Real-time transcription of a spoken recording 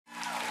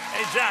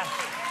Hey, John.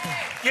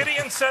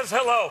 Gideon says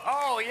hello.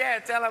 Oh, yeah,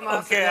 tell him I'll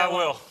Okay, I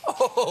will.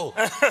 Oh,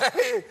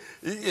 hey,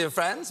 you're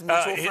friends?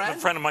 Mutual He's friend? a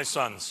friend of my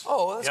son's.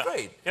 Oh, that's Yeah.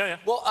 great. Yeah.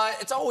 Well,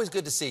 it's always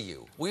good to see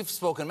you. We've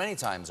spoken many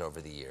times over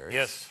the years.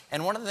 Yes.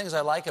 And one of the things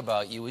I like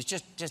about you is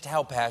just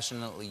how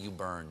passionately you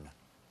burn.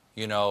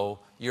 You know,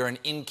 you're an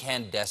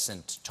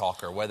incandescent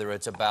talker, whether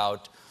it's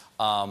about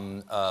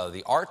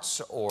the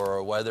arts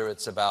or whether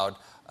it's about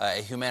a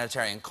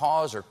humanitarian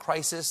cause or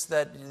crisis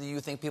that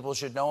you think people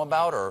should know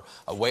about, or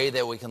a way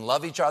that we can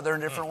love each other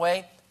in a different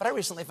way. But I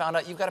recently found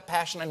out you've got a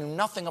passion I knew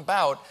nothing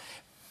about,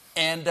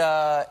 and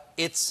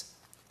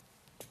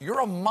you're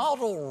a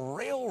model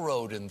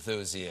railroad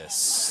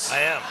enthusiast. I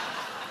am.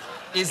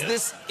 Is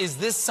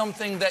this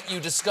something that you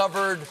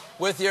discovered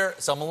with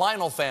some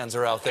Lionel fans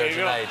are out there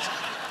tonight?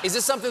 Is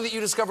this something that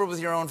you discovered with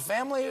your own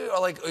family, or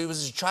like it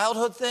was a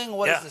childhood thing?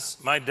 What is this?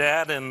 My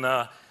dad in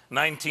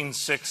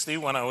 1960,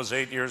 when I was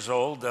 8 years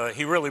old,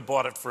 he really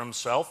bought it for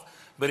himself,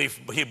 but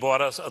he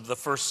bought us the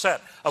first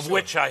set, of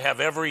which I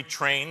have every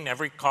train,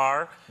 every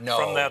car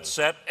from that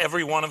set.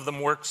 Every one of them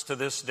works to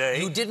this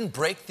day. You didn't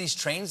break these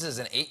trains as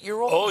an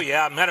 8-year-old? Oh,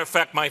 yeah. Matter of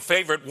fact, my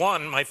favorite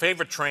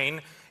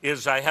train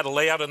is I had a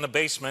layout in the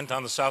basement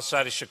on the south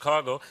side of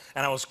Chicago,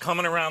 and I was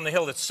coming around the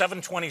hill. It's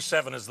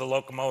 727 is the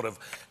locomotive,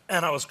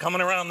 and I was coming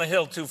around the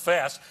hill too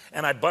fast,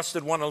 and I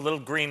busted one of the little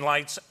green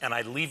lights, and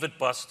I leave it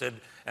busted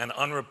and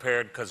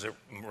unrepaired because it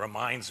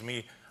reminds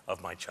me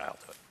of my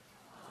childhood.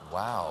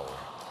 Wow.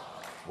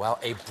 Wow,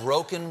 a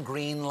broken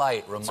green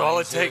light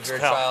reminds you of your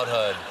Cal.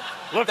 childhood.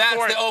 Look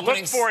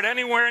for it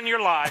anywhere in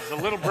your lives, a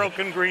little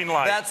broken green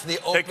light. That's the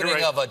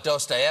opening of a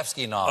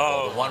Dostoevsky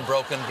novel, The One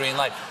Broken Green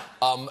Light.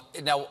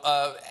 Now,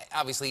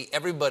 obviously,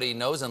 everybody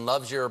knows and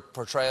loves your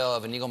portrayal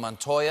of Inigo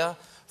Montoya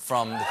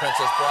from The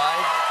Princess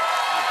Bride.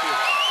 Thank you.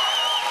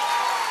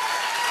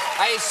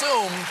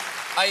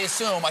 I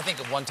assume, I think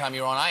at one time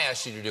you were on, I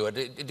asked you to do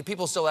it. Do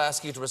people still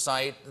ask you to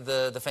recite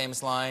the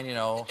famous line, you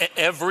know?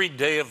 Every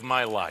day of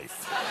my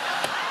life.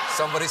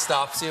 Somebody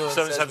stops you and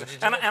says,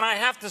 and I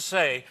have to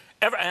say,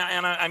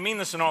 and I mean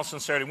this in all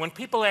sincerity, when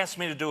people ask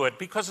me to do it,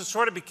 because it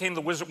sort of became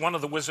one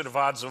of the Wizard of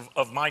Oz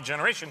of my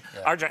generation,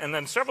 and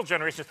then several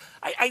generations,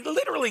 I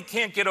literally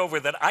can't get over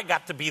that I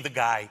got to be the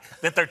guy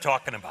that they're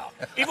talking about.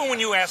 Even when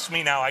you ask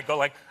me now, I go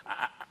like,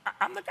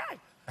 I'm the guy.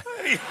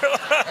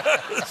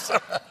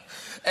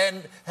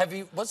 And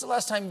what's the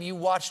last time you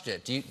watched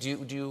it?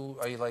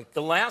 Are you like...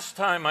 The last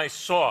time I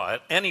saw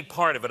it, any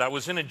part of it, I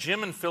was in a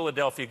gym in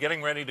Philadelphia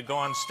getting ready to go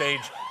on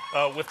stage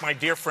with my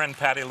dear friend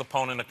Patti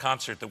LuPone in a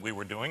concert that we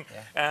were doing.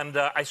 And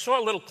I saw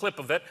a little clip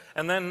of it,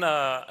 and then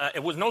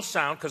it was no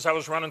sound because I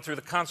was running through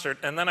the concert,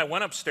 and then I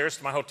went upstairs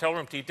to my hotel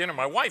room to eat dinner.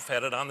 My wife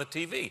had it on the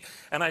TV,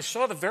 and I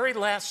saw the very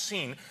last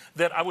scene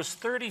that I was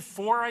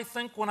 34, I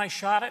think, when I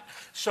shot it.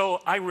 So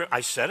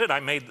I said it,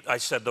 I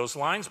said those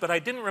lines, but I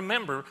didn't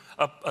remember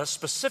a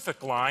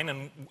specific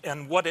line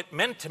and what it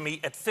meant to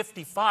me at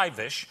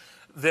 55-ish,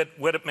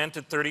 what it meant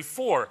at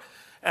 34.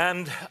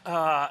 And,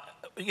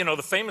 you know,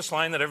 the famous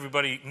line that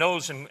everybody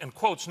knows and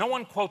quotes, no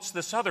one quotes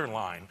this other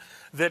line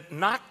that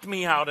knocked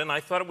me out, and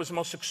I thought it was the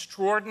most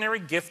extraordinary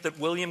gift that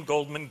William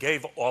Goldman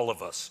gave all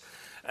of us.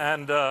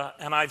 And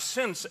I've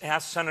since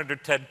asked Senator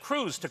Ted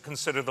Cruz to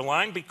consider the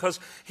line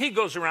because he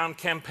goes around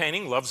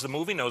campaigning, loves the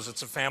movie, knows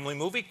it's a family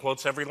movie,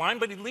 quotes every line,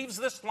 but he leaves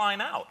this line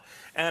out.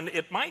 And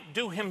it might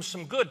do him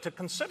some good to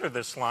consider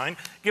this line,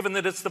 given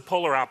that it's the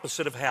polar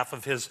opposite of half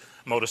of his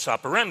modus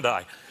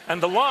operandi.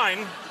 And the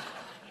line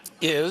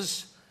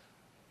is,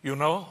 you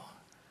know,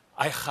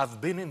 I have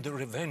been in the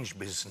revenge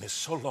business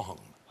so long.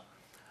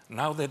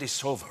 Now that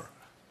it's over,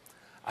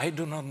 I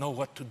do not know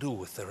what to do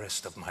with the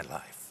rest of my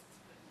life.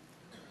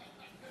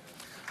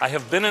 I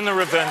have been in the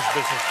revenge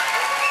business.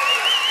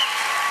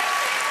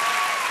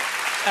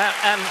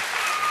 And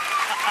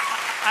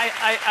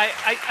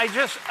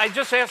I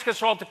just ask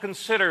us all to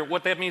consider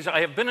what that means.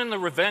 I have been in the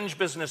revenge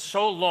business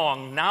so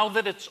long, now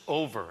that it's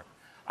over,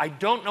 I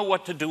don't know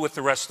what to do with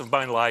the rest of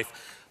my life.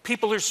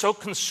 People are so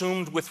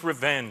consumed with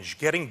revenge,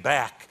 getting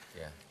back,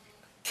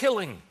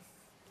 killing.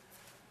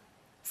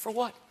 For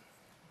what?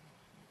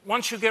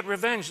 Once you get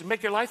revenge,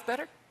 make your life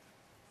better?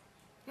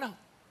 No.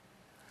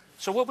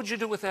 So what would you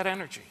do with that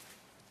energy?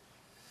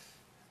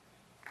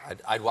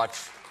 I'd watch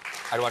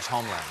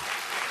Homeland.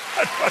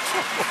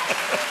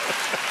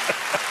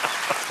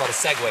 It's called a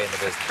segue in the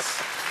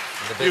business.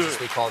 In the business,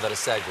 we call that a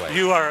segue.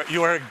 You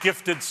are a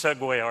gifted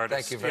segue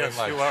artist. Thank you very much.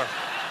 Yes, you are.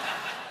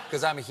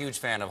 Because I'm a huge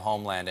fan of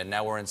Homeland, and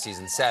now we're in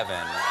season 7. We're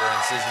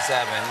in season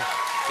 7.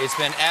 It's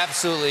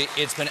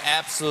been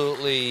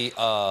absolutely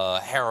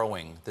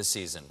harrowing this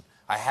season.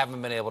 I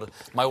haven't been able to.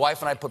 My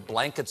wife and I put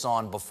blankets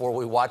on before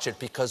we watch it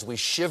because we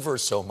shiver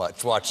so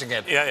much watching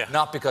it.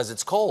 Not because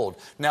it's cold.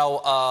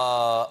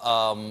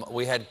 Now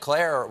we had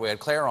Claire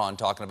on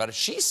talking about it.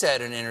 She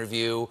said in an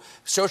interview,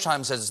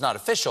 Showtime says it's not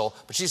official,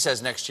 but she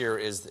says next year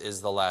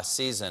is the last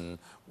season.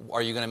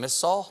 Are you going to miss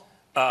Saul?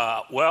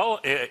 Well,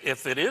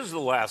 if it is the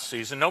last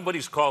season,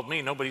 nobody's called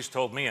me. Nobody's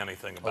told me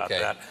anything about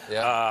that.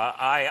 Yeah.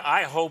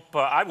 I hope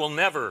I will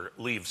never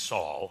leave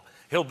Saul.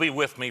 he'll be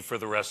with me for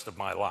the rest of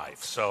my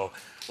life. So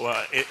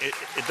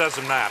it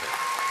doesn't matter.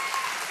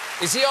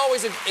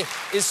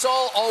 Is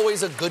Saul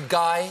always a good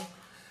guy?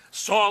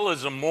 Saul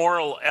is a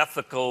moral,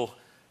 ethical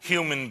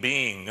human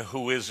being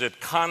who is at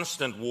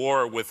constant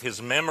war with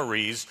his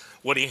memories,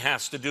 what he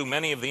has to do.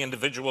 Many of the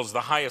individuals,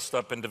 the highest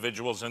up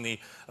individuals in the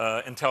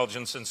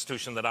intelligence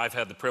institution that I've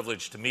had the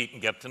privilege to meet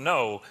and get to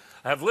know,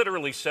 have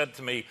literally said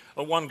to me,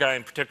 one guy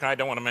in particular, I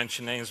don't want to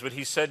mention names, but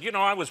he said, you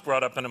know, I was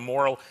brought up in a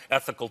moral,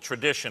 ethical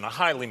tradition, a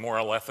highly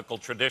moral, ethical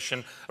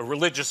tradition, a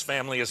religious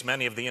family, as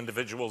many of the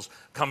individuals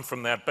come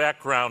from that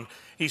background.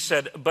 He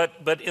said,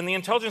 but in the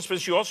intelligence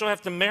business, you also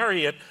have to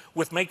marry it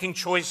with making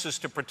choices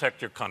to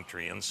protect your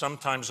country, and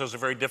sometimes those are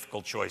very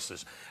difficult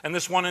choices. And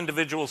this one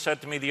individual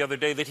said to me the other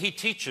day that he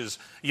teaches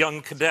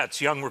young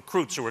cadets, young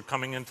recruits who are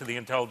coming into the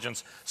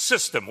intelligence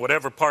system,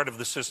 whatever part of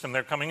the system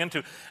they're coming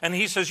into, and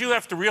he says, you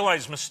have to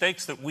realize mistakes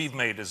that we've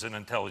made as an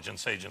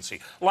intelligence agency,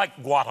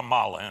 like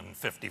Guatemala in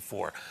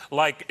 '54,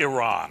 like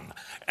Iran,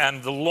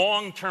 and the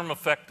long-term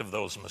effect of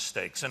those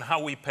mistakes and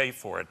how we pay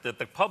for it, that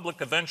the public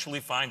eventually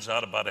finds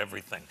out about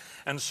everything.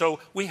 And so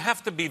we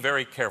have to be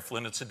very careful,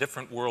 and it's a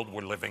different world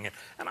we're living in.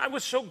 And I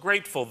was so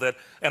grateful that,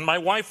 and my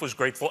wife was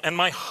grateful, and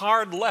my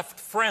hard left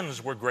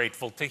friends were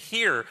grateful to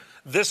hear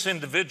this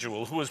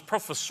individual, who is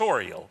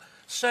professorial,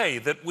 say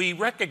that we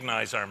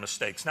recognize our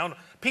mistakes. Now,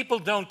 people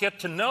don't get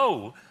to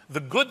know the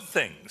good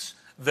things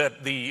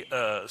that the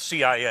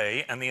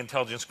CIA and the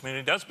intelligence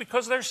community does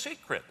because they're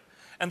secret.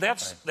 And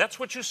that's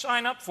what you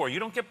sign up for. You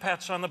don't get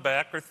pats on the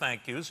back or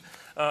thank yous.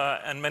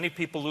 And many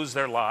people lose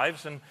their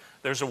lives, and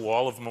there's a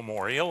wall of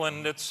memorial.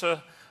 And it's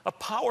a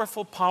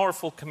powerful,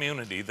 powerful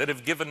community that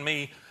have given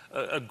me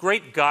a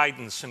great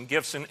guidance and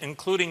gifts,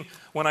 including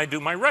when I do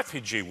my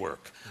refugee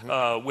work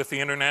with the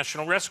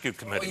International Rescue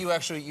Committee. Oh,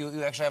 you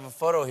actually have a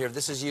photo here.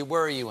 This is you.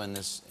 Where are you in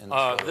this?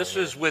 This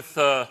is with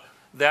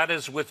that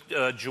is with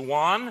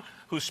Juwan,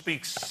 who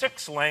speaks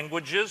 6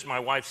 languages.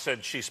 My wife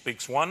said she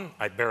speaks 1.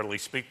 I barely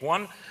speak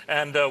 1.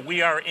 And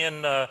we are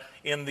in the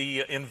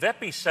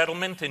Vepi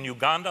settlement in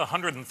Uganda,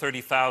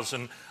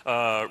 130,000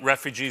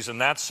 refugees in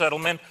that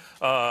settlement,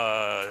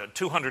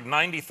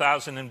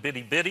 290,000 in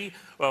Bidi Bidi,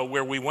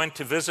 where we went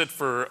to visit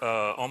for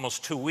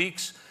almost 2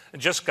 weeks.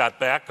 Just got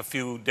back a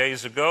few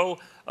days ago.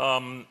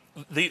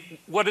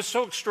 What is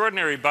so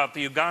extraordinary about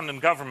the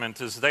Ugandan government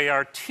is they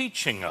are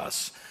teaching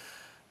us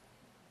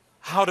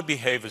how to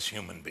behave as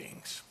human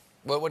beings.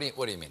 What do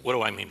you mean? What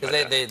do I mean by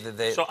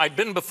that? So I'd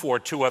been before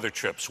 2 other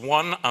trips.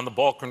 One on the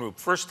Balkan route,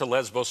 first to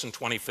Lesbos in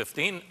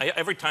 2015.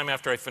 Every time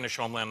after I finish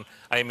Homeland,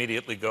 I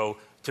immediately go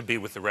to be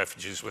with the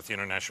refugees with the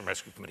International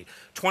Rescue Committee.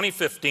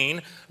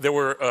 2015, there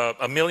were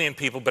 1 million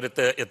people, but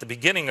at the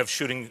beginning of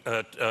shooting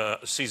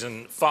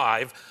season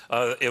 5,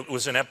 it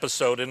was an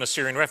episode in a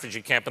Syrian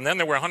refugee camp, and then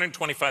there were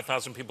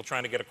 125,000 people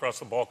trying to get across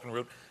the Balkan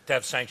route to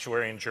have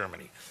sanctuary in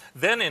Germany.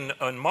 Then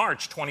in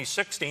March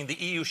 2016, the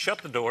EU shut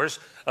the doors,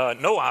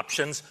 no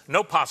options,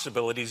 no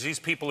possibilities. These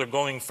people are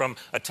going from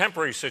a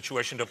temporary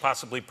situation to a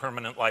possibly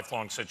permanent,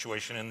 lifelong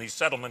situation in these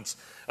settlements,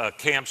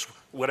 camps,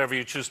 whatever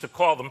you choose to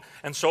call them,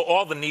 and so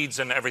all the needs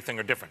and everything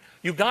are different.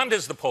 Uganda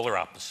is the polar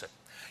opposite.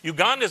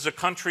 Uganda is a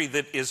country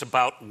that is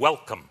about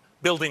welcome,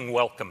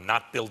 welcome,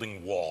 not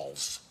building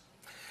walls.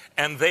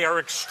 And they are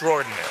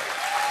extraordinary.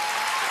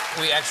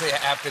 We actually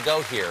have to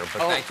go here,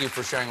 but thank you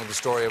for sharing with the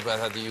story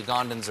about how the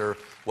Ugandans are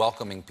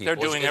welcoming people. They're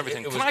doing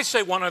everything. Can I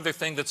say one other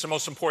thing that's the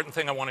most important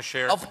thing I want to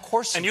share? Of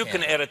course you can. And you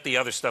can edit the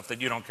other stuff that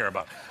you don't care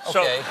about. Okay.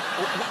 So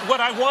what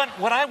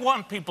I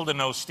want people to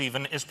know,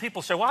 Stephen, is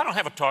people say, well, I don't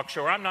have a talk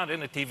show, or I'm not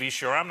in a TV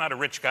show, or I'm not a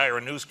rich guy or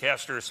a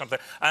newscaster or something.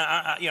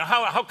 You know,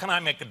 how can I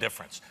make a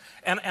difference?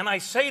 And I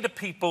say to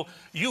people,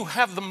 you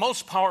have the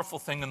most powerful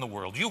thing in the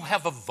world. You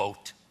have a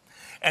vote.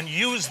 And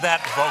use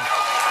that vote.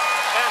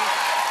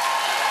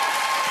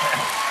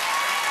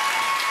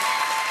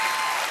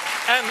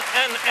 And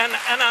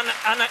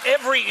on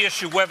every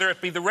issue, whether it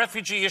be the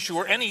refugee issue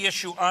or any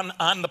issue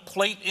on the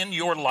plate in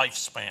your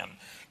lifespan,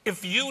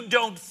 if you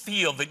don't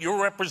feel that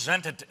your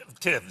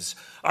representatives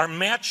are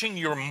matching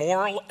your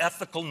moral,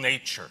 ethical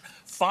nature,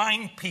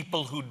 find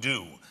people who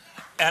do.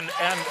 And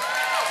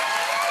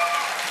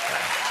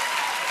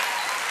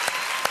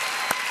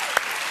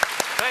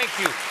thank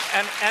you.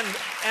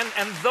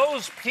 And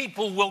those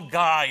people will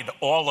guide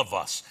all of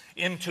us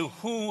into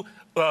who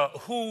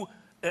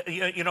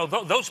you know,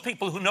 those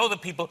people who know the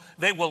people,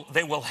 they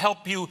will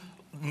help you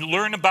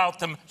learn about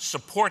them,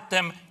 support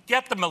them,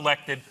 get them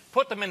elected,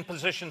 put them in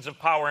positions of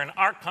power in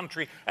our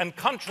country and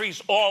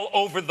countries all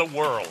over the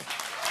world.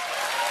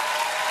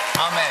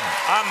 Amen.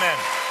 Amen.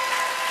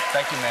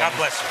 Thank you, man. God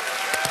bless you.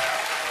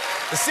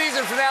 The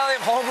season finale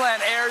of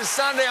Homeland airs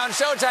Sunday on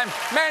Showtime.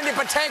 Mandy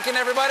Patinkin,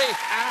 everybody.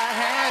 I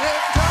had it